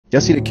Y'all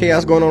see the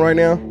chaos going on right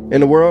now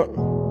in the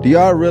world? Do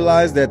y'all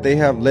realize that they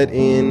have let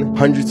in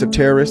hundreds of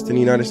terrorists in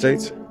the United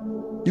States?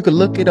 You can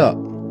look it up.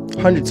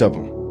 Hundreds of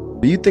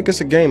them. Do you think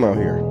it's a game out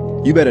here?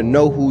 You better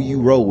know who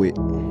you roll with.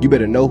 You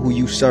better know who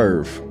you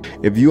serve.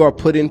 If you are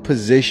put in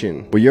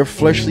position where your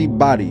fleshly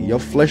body, your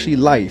fleshly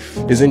life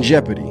is in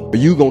jeopardy, are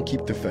you gonna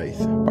keep the faith?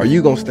 Are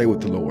you gonna stay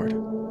with the Lord?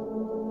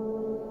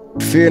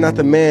 Fear not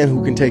the man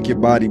who can take your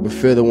body, but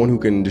fear the one who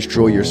can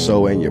destroy your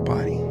soul and your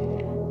body.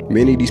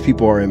 Many of these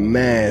people are in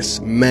mass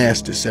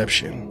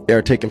deception. They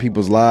are taking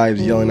people's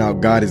lives, yelling out,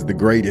 God is the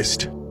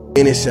greatest.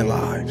 Innocent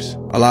lives.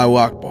 Allahu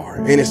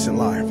Akbar. Innocent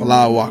life.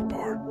 Allahu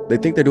Akbar. They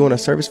think they're doing a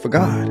service for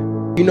God.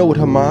 You know what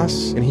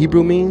Hamas in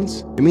Hebrew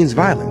means? It means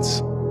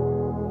violence.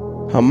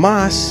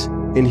 Hamas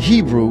in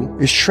Hebrew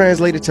is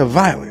translated to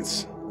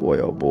violence. Boy,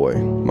 oh boy,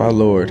 my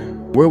Lord.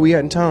 Where are we at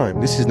in time?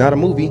 This is not a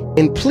movie.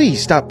 And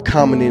please stop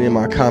commenting in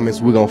my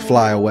comments, we're gonna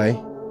fly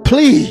away.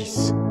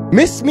 Please,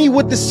 miss me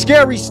with the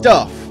scary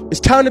stuff. It's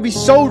time to be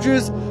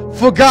soldiers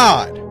for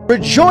God.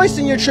 Rejoice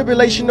in your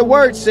tribulation, the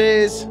word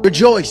says.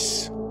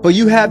 Rejoice, for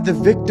you have the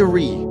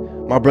victory,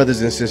 my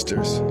brothers and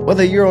sisters.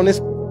 Whether you're on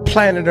this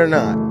planet or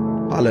not.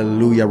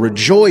 Hallelujah.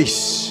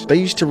 Rejoice. They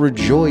used to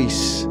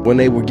rejoice when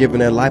they were giving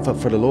their life up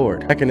for the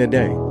Lord. Back in the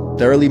day,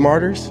 the early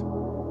martyrs,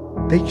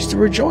 they used to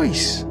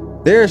rejoice.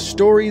 There are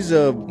stories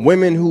of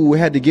women who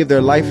had to give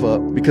their life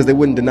up because they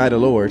wouldn't deny the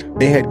Lord.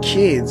 They had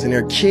kids and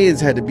their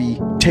kids had to be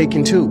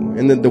taken too.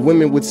 And then the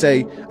women would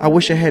say, I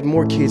wish I had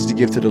more kids to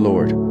give to the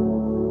Lord.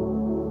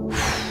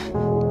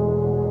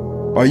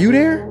 Are you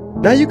there?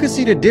 Now you can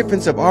see the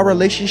difference of our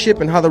relationship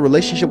and how the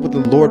relationship with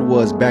the Lord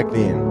was back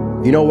then.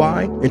 You know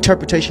why?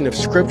 Interpretation of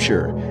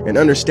scripture and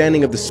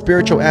understanding of the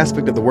spiritual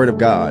aspect of the word of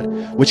God,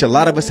 which a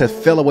lot of us have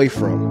fell away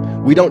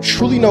from. We don't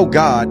truly know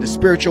God the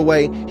spiritual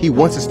way he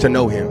wants us to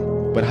know him.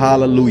 But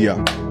hallelujah.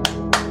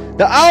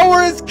 The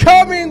hour is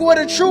coming where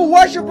the true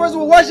worshipers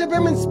will worship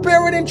him in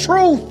spirit and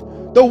truth.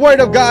 The word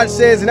of God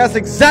says, and that's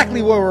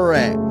exactly where we're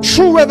at.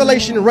 True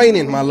revelation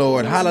reigning, my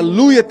Lord.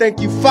 Hallelujah.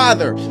 Thank you,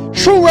 Father.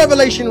 True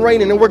revelation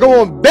reigning. And we're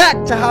going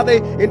back to how they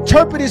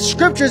interpreted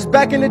scriptures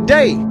back in the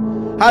day.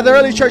 How the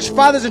early church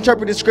fathers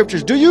interpreted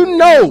scriptures. Do you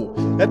know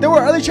that there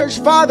were early church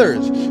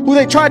fathers who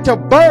they tried to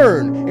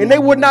burn and they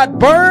would not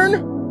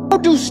burn? Go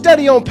do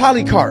study on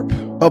Polycarp,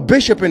 a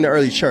bishop in the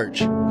early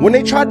church. When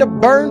they tried to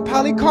burn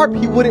Polycarp,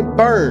 he wouldn't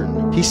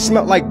burn. He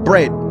smelled like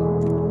bread.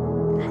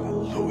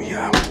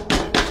 Hallelujah.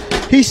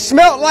 He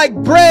smelled like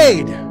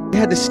bread. They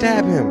had to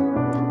stab him.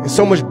 And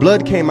so much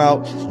blood came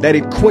out that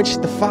it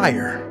quenched the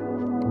fire.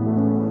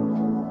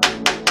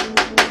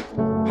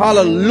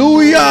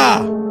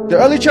 Hallelujah. The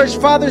early church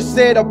fathers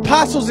said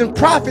apostles and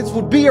prophets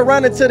would be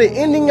around until the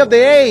ending of the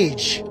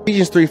age.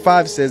 Ephesians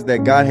 3:5 says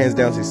that God hands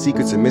down his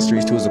secrets and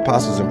mysteries to his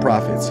apostles and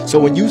prophets. So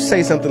when you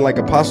say something like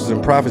apostles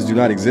and prophets do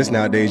not exist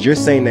nowadays, you're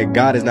saying that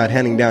God is not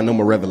handing down no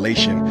more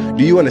revelation.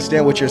 Do you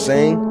understand what you're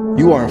saying?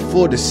 You are in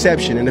full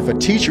deception. And if a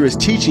teacher is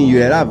teaching you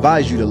that, I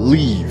advise you to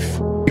leave.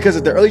 Because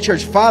if the early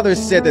church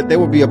fathers said that there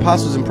would be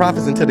apostles and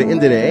prophets until the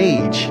end of the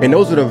age, and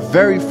those were the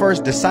very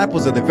first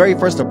disciples of the very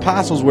first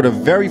apostles, where the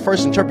very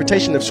first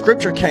interpretation of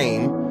scripture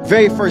came,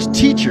 very first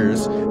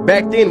teachers,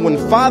 back then when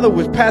Father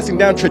was passing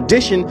down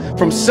tradition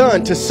from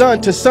son to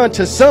son to son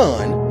to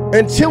son,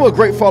 until a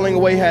great falling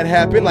away had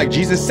happened, like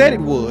Jesus said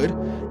it would.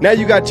 Now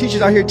you got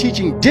teachers out here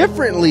teaching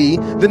differently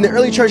than the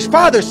early church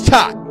fathers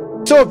taught.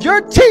 So if your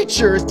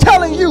teacher is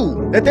telling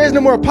you that there's no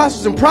more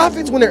apostles and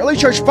prophets when the early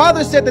church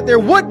fathers said that there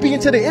would be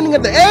until the ending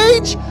of the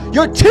age,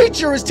 your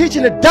teacher is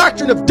teaching the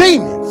doctrine of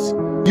demons.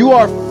 You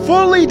are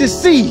fully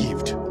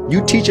deceived.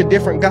 You teach a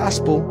different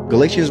gospel,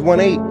 Galatians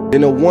 1:8,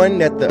 than the one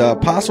that the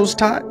apostles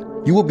taught,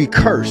 you will be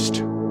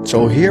cursed.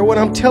 So hear what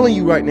I'm telling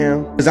you right now,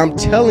 because I'm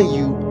telling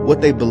you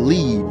what they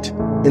believed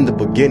in the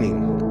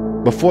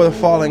beginning, before the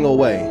falling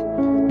away.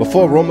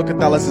 Before Roman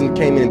Catholicism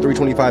came in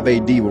 325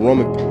 AD with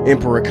Roman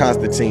Emperor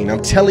Constantine.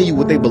 I'm telling you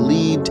what they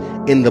believed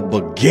in the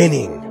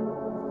beginning.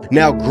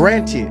 Now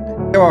granted,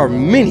 there are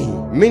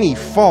many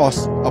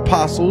false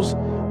apostles,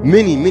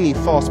 many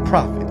false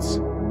prophets,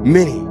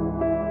 many.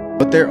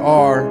 But there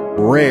are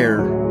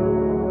rare,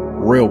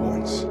 real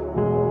ones.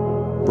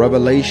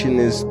 Revelation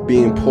is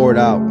being poured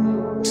out.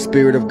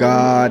 Spirit of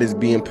God is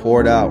being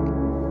poured out.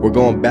 We're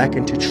going back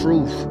into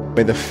truth.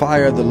 May the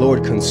fire of the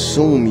Lord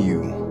consume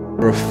you,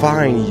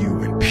 refine you,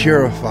 and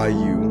purify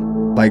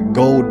you like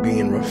gold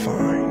being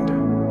refined.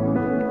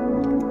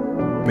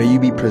 May you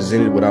be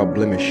presented without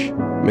blemish.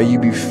 May you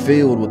be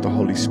filled with the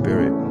Holy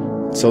Spirit.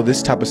 So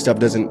this type of stuff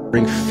doesn't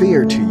bring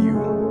fear to you.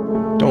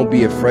 Don't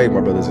be afraid,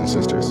 my brothers and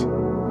sisters.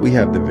 We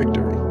have the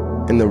victory.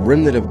 And the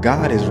remnant of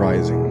God is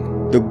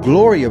rising. The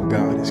glory of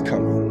God is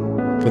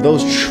coming. For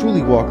those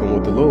truly walking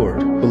with the Lord.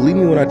 Believe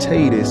me when I tell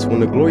you this, when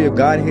the glory of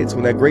God hits,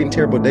 when that great and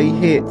terrible day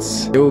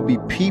hits, there will be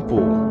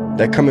people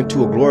that come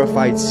into a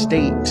glorified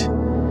state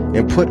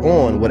and put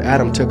on what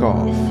Adam took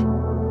off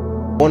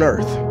on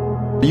earth.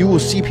 You will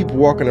see people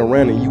walking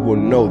around and you will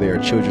know they are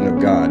children of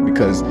God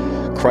because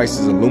Christ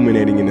is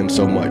illuminating in them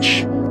so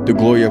much. The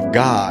glory of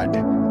God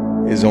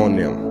is on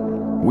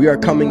them. We are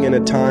coming in a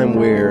time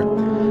where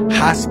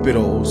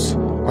hospitals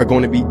are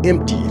going to be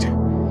emptied,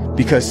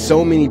 because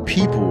so many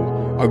people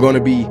are going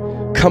to be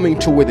coming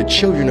to where the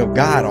children of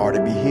God are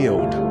to be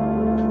healed.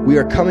 We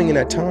are coming in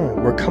that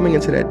time. We're coming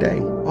into that day.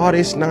 All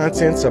this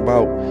nonsense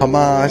about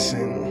Hamas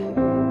and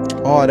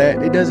all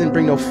that, it doesn't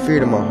bring no fear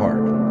to my heart.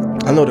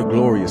 I know the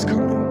glory is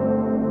coming.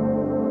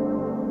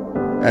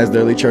 As the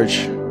early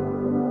church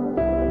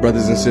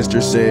brothers and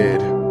sisters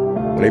said,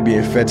 when they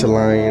being fed to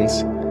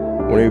lions,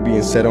 when they were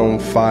being set on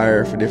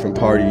fire for different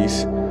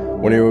parties,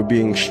 when they were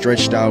being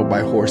stretched out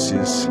by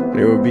horses, when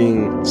they were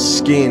being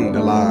skinned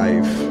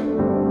alive,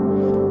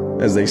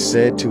 as they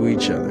said to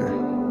each other,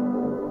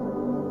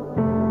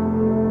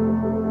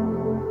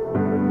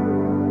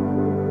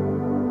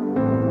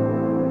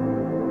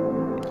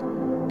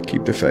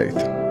 keep the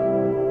faith.